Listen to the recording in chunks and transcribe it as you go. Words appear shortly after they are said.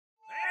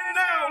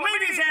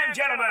and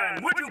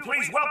gentlemen, would you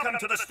please welcome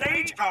to the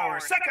stage our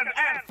second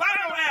and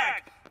final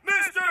act,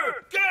 Mr.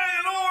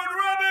 Gaylord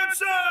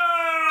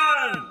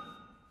Robinson!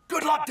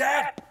 Good luck,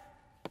 Dad!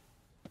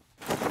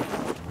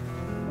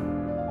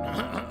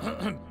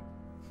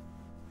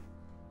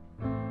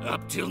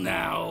 Up till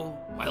now,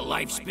 my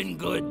life's been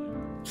good,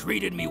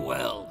 treated me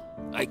well.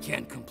 I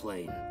can't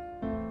complain.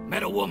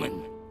 Met a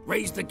woman,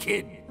 raised a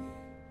kid,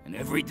 and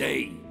every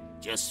day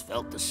just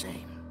felt the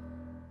same.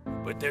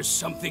 But there's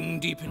something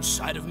deep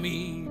inside of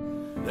me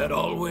that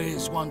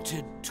always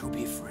wanted to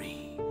be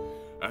free.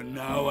 And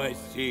now I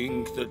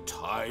think the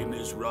time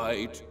is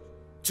right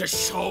to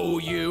show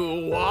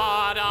you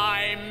what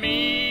I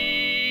mean.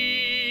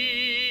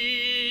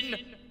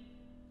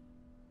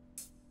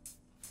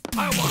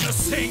 I wanna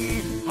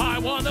sing, I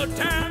wanna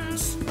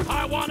dance,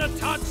 I wanna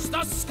touch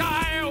the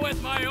sky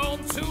with my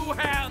own two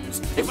hands.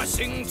 If I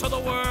sing to the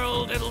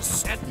world, it'll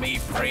set me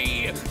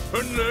free,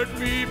 and let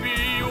me be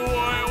who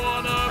I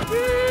wanna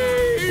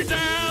be.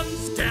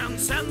 Dance,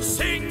 dance and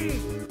sing.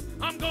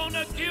 I'm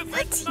gonna give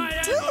What's he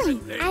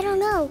doing? I don't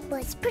know,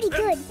 but it's pretty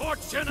good.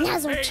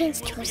 Now's our chance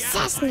to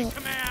assassinate.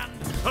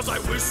 As I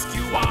whisk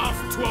you off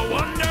to a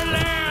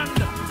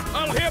wonderland,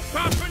 I'll hip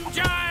hop and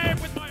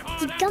jive with my heart.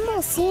 Did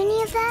Gumball see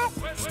any of that?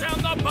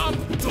 Stand the bump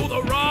to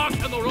the rock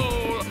and the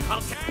roll.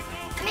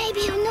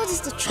 Maybe he'll notice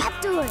the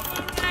trapdoor.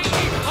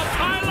 I'll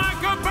fly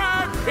like a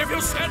bird if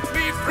you set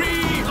me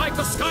free. Like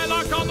a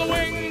skylark on the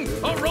wing,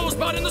 a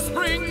rosebud in the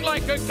spring.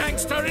 Like a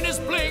gangster in his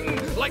bling,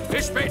 like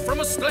fish bait from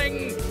a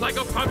sling. Like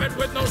a puppet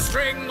with no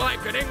string,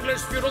 like an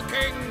English feudal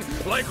king.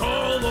 Like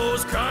all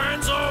those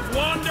kinds of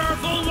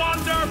wonderful,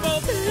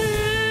 wonderful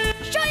things.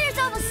 Show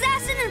yourself,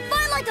 assassin, and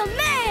fight like a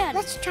man!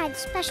 Let's try the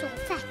special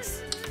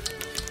effects.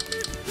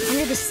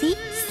 Under the seats?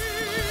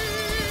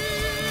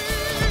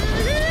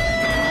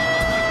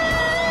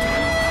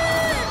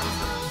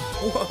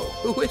 Whoa,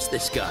 who is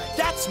this guy?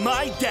 That's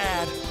my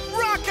dad!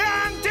 Rock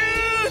on,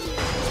 dude!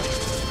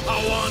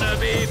 I wanna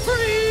be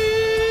free!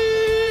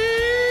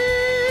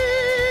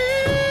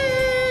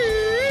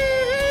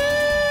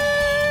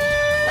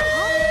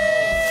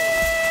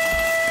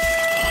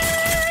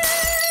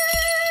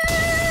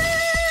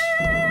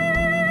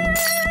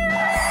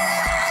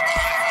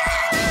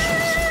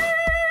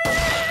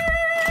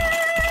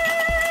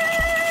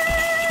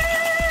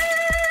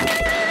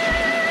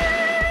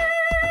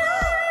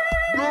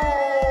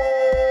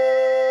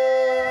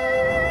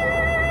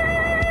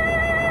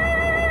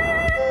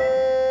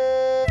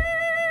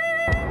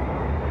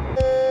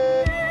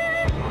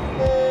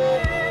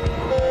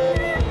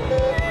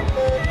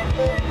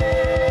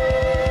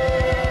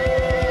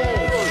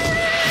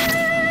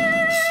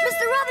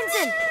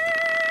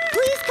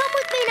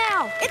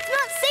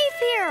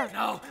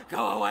 No,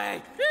 go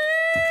away.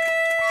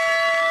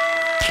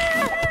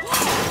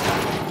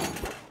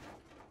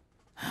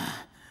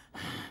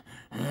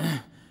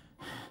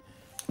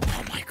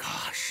 Oh my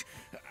gosh.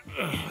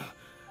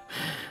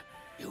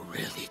 You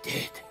really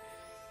did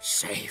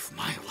save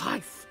my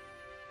life.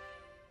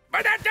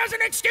 But that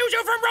doesn't excuse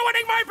you from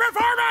ruining my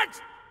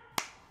performance!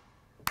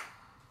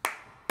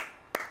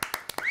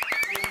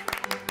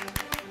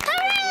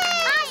 Hooray!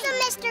 Awesome,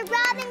 Mr.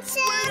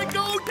 Robinson! Way to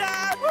go,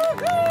 Dad!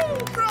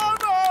 Woohoo!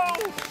 Bravo!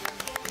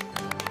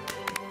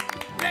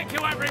 Thank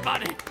you,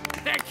 everybody.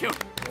 Thank you.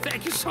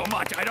 Thank you so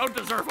much. I don't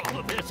deserve all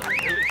of this. I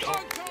really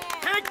don't.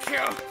 Thank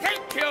you.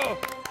 Thank you.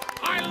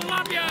 I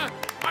love you.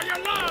 Your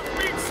love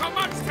means so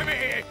much to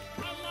me.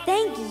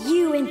 Thank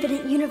you,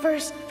 Infinite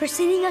Universe, for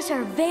sending us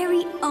our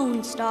very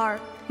own star,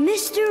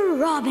 Mr.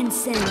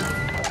 Robinson.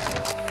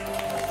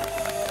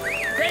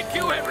 Thank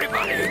you,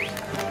 everybody.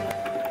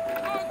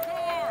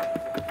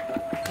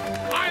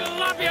 I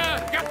love you.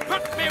 You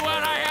put me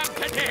where I am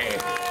today.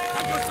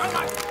 Thank you so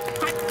much.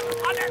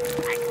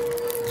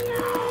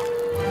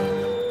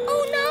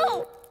 Oh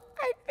no!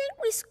 I think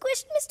we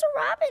squished Mr.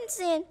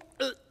 Robinson.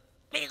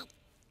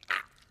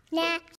 Nah,